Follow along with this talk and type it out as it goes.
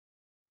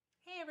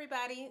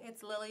Everybody,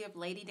 it's Lily of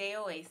Lady Day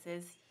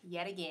Oasis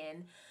yet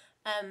again.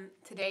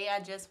 Today I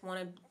just want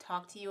to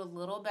talk to you a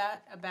little bit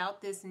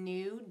about this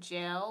new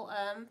gel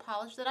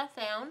polish that I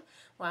found.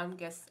 Well, I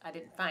guess I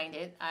didn't find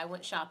it. I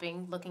went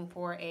shopping looking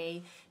for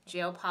a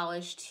gel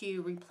polish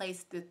to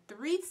replace the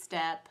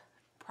three-step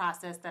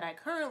process that I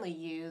currently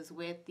use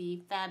with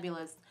the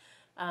fabulous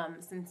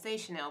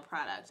Sensational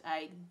product.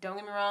 Don't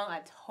get me wrong,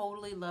 I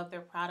totally love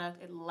their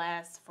product. It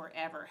lasts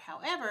forever.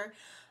 However,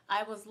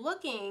 I was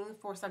looking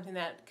for something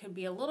that could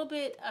be a little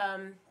bit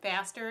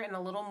faster and a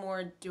little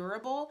more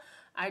durable.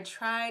 I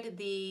tried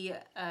the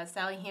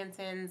Sally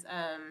Hansen's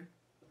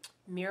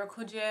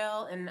Miracle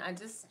Gel, and I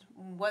just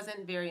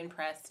wasn't very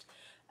impressed.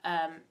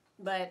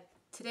 But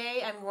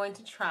today I'm going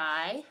to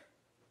try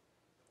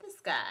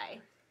this guy.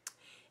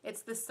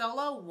 It's the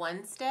Solo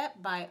One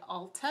Step by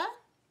Ulta,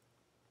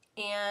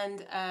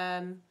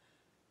 and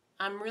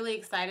I'm really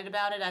excited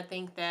about it. I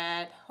think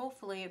that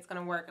hopefully it's going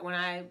to work. When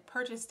I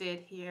purchased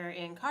it here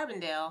in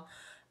Carbondale,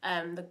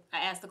 I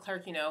asked the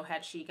clerk,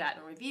 had she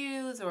gotten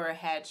reviews or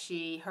had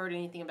she heard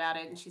anything about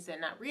it, and she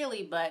said not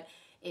really, but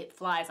it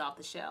flies off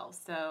the shelves.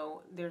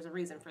 So there's a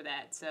reason for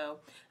that. So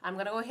I'm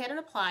going to go ahead and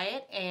apply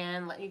it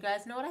and let you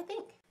guys know what I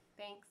think.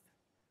 Thanks.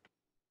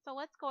 So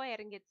let's go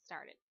ahead and get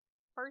started.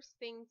 First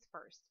things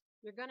first,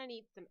 you're going to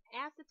need some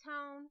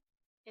acetone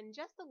and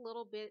just a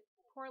little bit,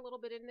 pour a little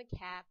bit in the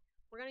cap.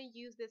 We're going to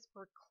use this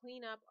for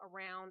cleanup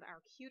around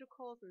our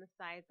cuticles and the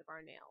sides of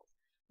our nails.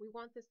 We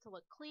want this to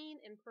look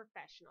clean and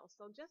professional,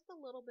 so just a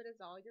little bit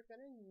is all you're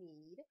going to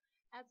need.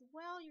 As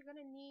well, you're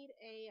going to need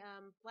a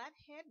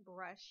flathead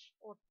brush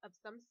or of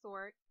some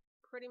sort.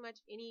 Pretty much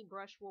any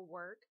brush will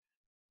work.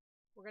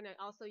 We're going to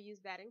also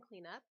use that in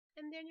cleanup.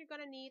 And then you're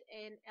going to need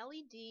an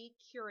LED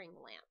curing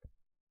lamp.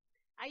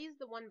 I use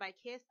the one by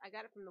Kiss. I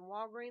got it from the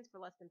Walgreens for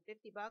less than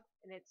 50 bucks,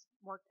 and it's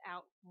worked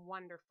out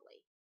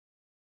wonderfully.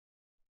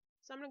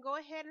 So I'm going to go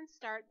ahead and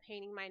start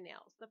painting my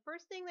nails. The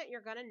first thing that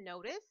you're going to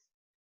notice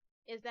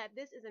is that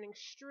this is an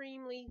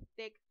extremely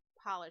thick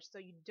polish, so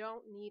you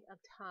don't need a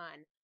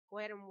ton. Go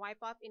ahead and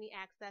wipe off any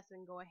excess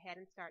and go ahead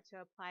and start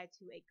to apply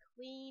to a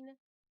clean,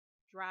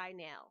 dry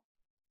nail.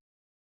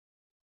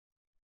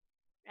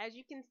 As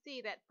you can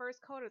see, that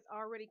first coat is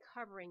already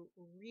covering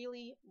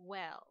really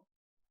well.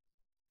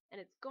 And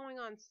it's going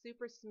on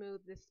super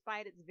smooth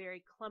despite its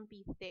very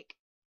clumpy, thick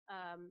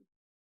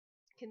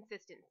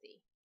consistency.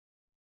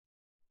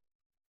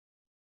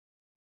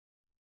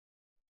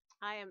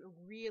 I am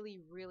really,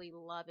 really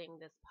loving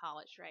this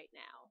polish right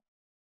now.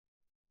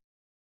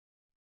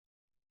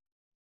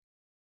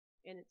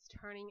 And it's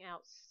turning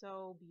out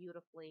so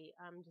beautifully.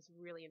 I'm just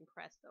really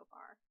impressed so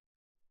far.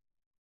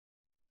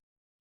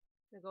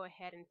 I'm going to go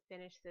ahead and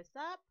finish this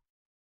up.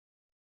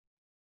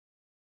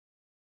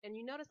 And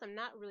you notice I'm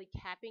not really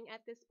capping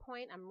at this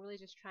point. I'm really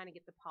just trying to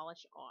get the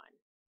polish on.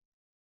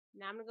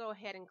 Now I'm going to go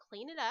ahead and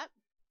clean it up.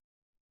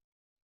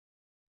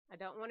 I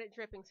don't want it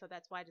dripping, so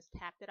that's why I just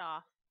tapped it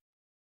off.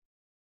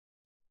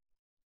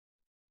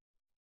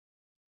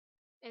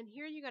 And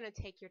here you're going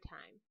to take your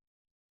time.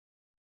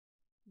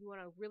 You want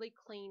a really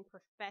clean,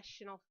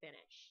 professional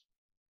finish.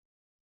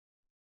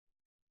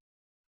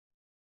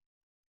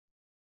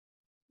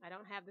 I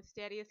don't have the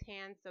steadiest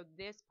hands, so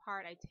this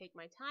part I take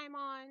my time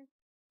on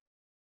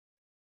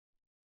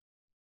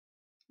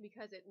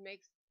because it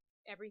makes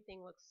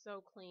everything look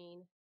so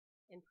clean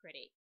and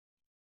pretty.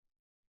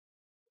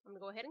 I'm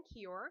going to go ahead and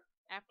cure.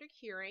 After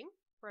curing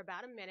for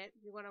about a minute,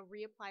 you want to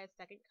reapply a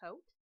second coat.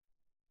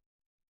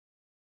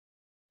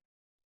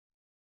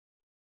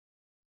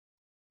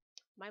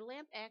 My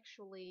lamp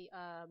actually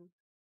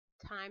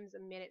times a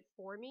minute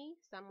for me.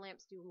 Some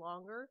lamps do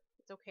longer.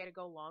 It's okay to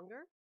go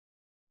longer.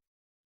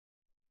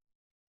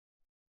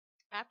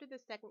 After the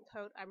second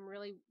coat, I'm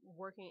really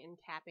working and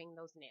capping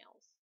those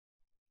nails.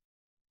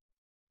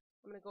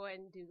 I'm going to go ahead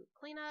and do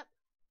cleanup.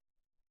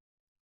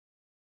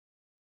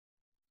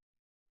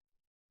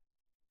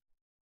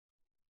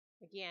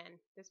 Again,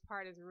 this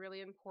part is really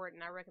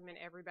important. I recommend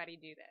everybody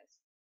do this.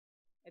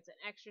 It's an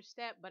extra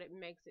step, but it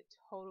makes it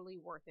totally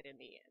worth it in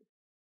the end.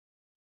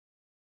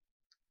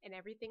 And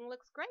everything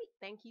looks great.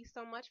 Thank you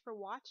so much for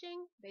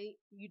watching.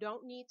 You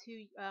don't need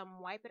to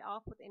wipe it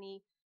off with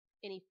any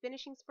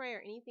finishing spray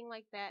or anything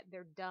like that.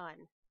 They're done,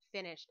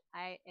 finished.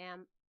 I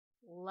am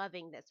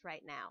loving this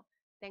right now.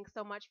 Thanks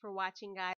so much for watching, guys.